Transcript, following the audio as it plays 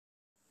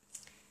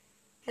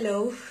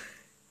Hello,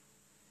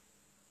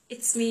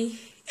 it's me.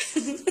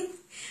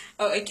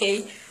 Oh,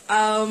 okay.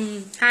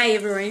 Hi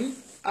everyone.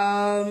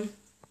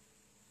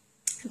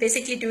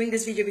 Basically doing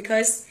this video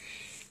because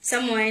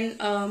someone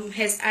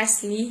has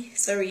asked me.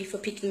 Sorry for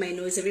picking my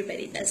nose.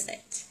 Everybody does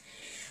that.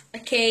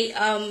 Okay.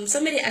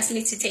 Somebody asked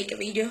me to take a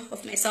video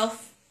of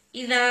myself,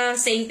 either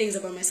saying things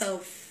about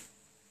myself.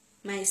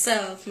 My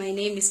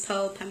name is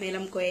Paul Pamela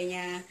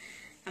Mkwenya.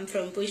 I'm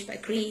from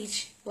Bushback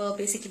Ridge. Well,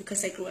 basically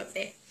because I grew up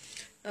there.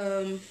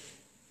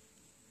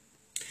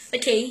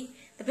 Okay,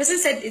 the person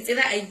said it's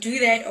either I do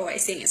that or I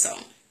sing a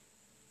song.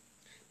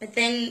 But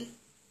then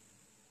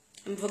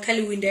I'm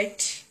vocally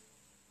winded.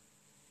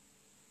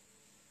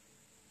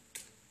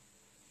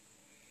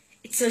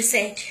 It's so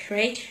sad,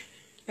 right?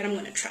 But I'm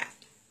gonna try.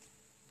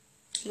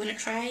 I'm gonna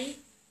try.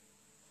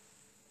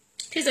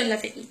 Please don't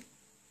laugh at me.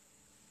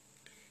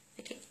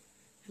 Okay.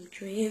 I'm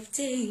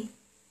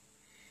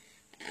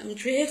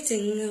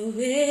drifting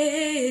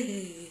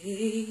away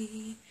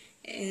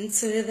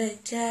into the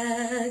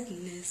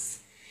darkness.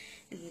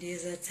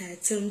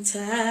 Ndizothatha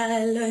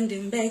umthwalo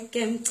ndimbeke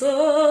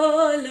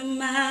emqolo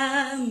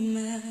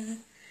mama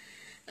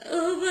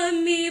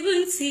ubomi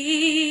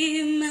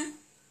bunzima,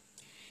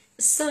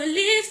 so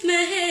lift my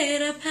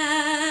head up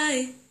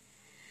high,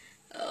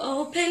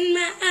 open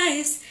my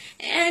eyes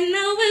and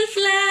I will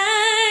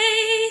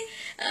fly.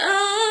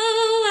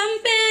 Oh,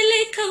 I'm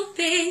barely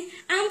coping,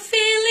 I'm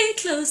feeling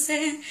close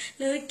and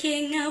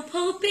looking up,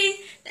 hoping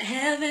the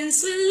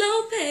heavens will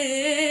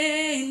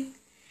open.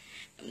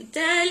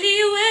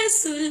 Dali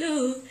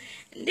Amazulu,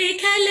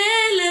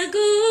 ndikhalela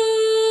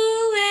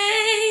kuwe.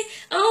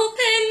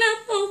 Open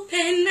up,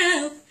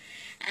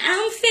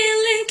 I'm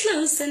feeling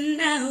closer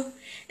now.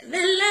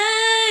 The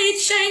light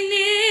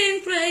shining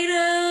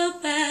brighter,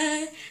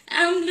 but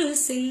I'm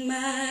losing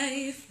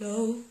my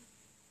flow.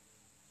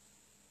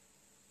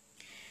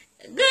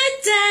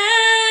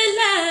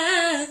 Kudala,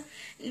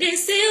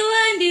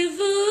 ndisiwa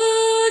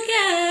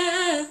ndivuka,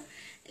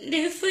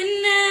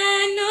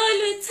 ndifuna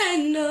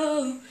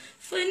noluthando.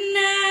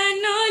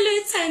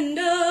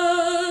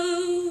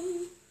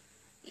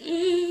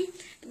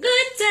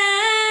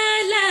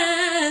 Kudala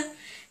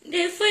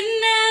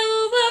ndifuna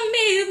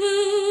ubomi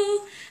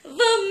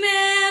bume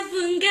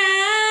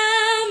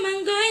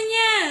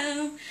bungamangonya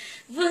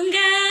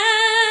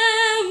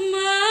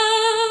bungamo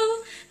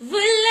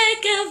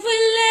vuleka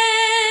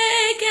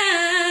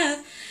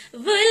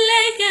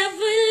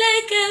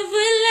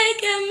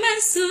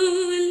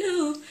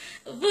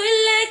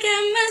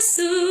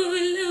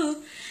Amazulu,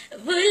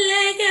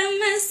 vuleka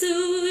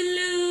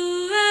Amazulu.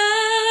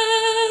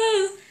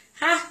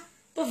 Ha,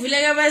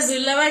 vuleka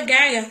Amazulu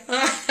abagaga.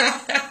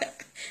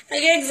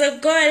 Angeke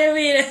ngizokukhola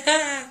mina.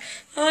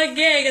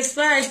 Okay,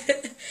 sifale.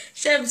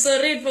 Shem,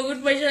 sorry for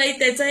good mashaya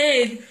idatha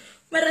yenu.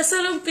 Mara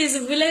solo mpisi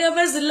vuleka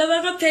Amazulu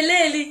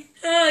abangapheleli.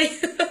 Hayi.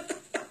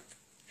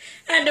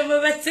 Noma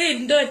bathini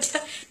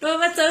ndoda, noma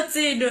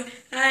bathathini.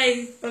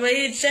 Hayi, baba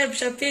yini Shem,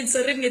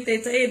 sorry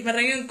ngedatha yenu,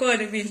 mara ngeke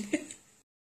ngikhona mina.